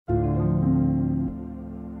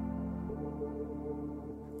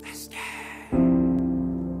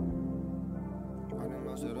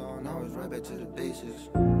back to the basics.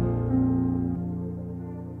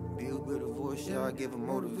 Build with a voice, yeah, I give a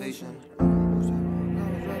motivation.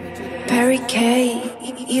 Perry K,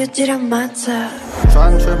 you didn't matter.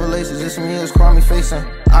 Trials and tribulations, it's some years call me facing.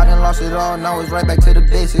 I done lost it all, now it's right back to the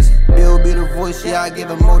basics. Bill be the voice, yeah, I give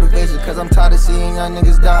him motivation. Cause I'm tired of seeing young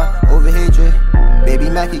niggas die over hatred. Baby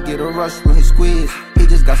Mac, he get a rush when he squeeze. He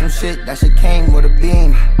just got some shit, that shit came with a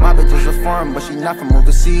beam. My bitch is a foreign, but she not from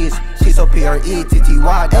overseas. She so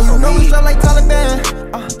P-R-E-T-T-Y, that's on me. And you know we strut like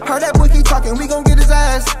Taliban. Heard that boy keep talking, we gon' get his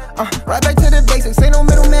ass. Right back to the basics, ain't no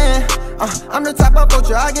middleman. I'm the type of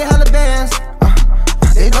vulture, I get hella bands.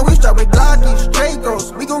 They know we strut with Glockies,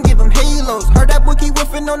 Dracos, we gon' give them halos. Heard that boy keep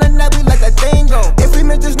whiffing on the net, we let that thing go. If we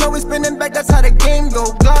miss, just know we spinning back, that's how the game go.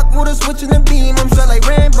 Glock with a switch in the beam, I'm strut like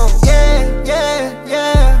Rambo. Yeah, yeah,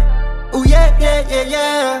 yeah. Ooh, yeah, yeah, yeah,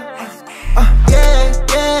 yeah. Yeah,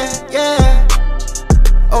 yeah, yeah.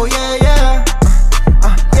 Oh, yeah, yeah.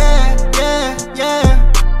 Yeah, yeah,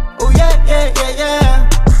 yeah. Oh, yeah, yeah, yeah, yeah.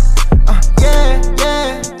 Yeah,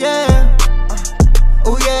 yeah, yeah.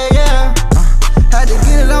 Oh, yeah, yeah. Had to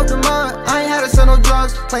get it out the mud, I ain't had to sell no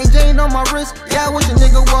drugs. Plain Jane on my wrist, yeah, I wish a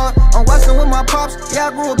nigga would. I'm watching with my pops, yeah,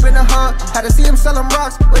 I grew up in the hood. Had to see him selling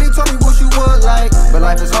rocks, but he told me what you would like. But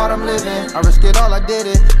life is hard, I'm living, I risk it all, I did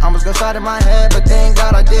it. I almost got shot in my head, but thank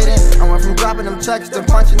God I didn't. I went from dropping them checks to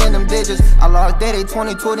punching in them digits. I lost day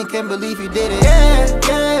 2020, can't believe he did it. Yeah,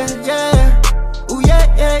 yeah, yeah. Ooh, yeah,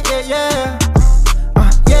 yeah, yeah, yeah.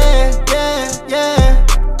 Yeah, yeah,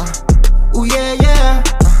 yeah. Ooh, yeah, yeah.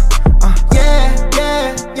 Yeah,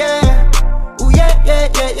 yeah, yeah. Ooh, yeah, yeah,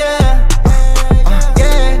 yeah, yeah.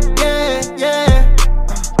 Yeah, yeah,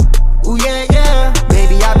 yeah. Ooh, yeah, yeah.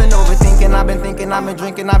 Baby, I've been overthinking, I've been thinking, I've been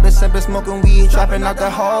drinking, I've been sipping, smoking weed, trapping out the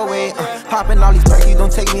hallway. Popping all these perks,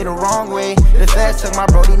 don't take me the wrong way. The feds took my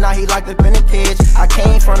brody, now he locked up in a cage. I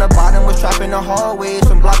came from the bottom, was trapping the hallways,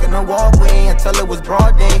 from blocking the walkway until it was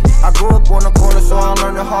broad day. I grew up on the corner, so I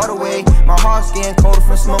learned the hard way. My heart's getting colder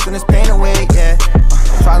from smoking this pain away, yeah.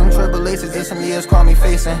 Trials and tribulations, and some years call me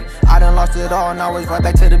facing. I done lost it all, now it's right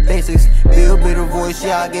back to the basics. Bill be the voice,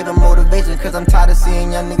 yeah, I give him motivation. Cause I'm tired of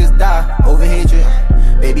seeing young niggas die over hatred.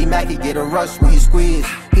 Baby Mac, he get a rush when he squeeze.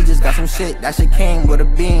 He just got some shit, that shit came with a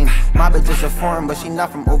beam. My bitch is a foreign, but she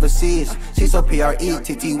not from overseas. She so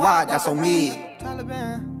P-R-E-T-T-Y, that's on me.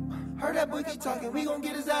 Taliban, heard that boy keep talking, we gon'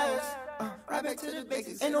 get his ass. Right back to the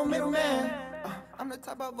basics, ain't no middleman. I'm the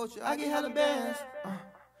type of vulture, I get hella bands.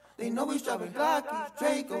 They know we strapping Glockies,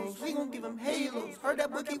 Dracos, we gon' give them halos. Heard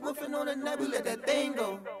that boy keep whiffing on the net, we let that thing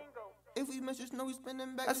go. If we miss, just know we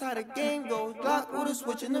spinning back, that's how the game goes. Glock with a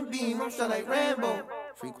switch in the beam, I'm strut like Rambo.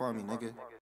 Free Kwame, nigga.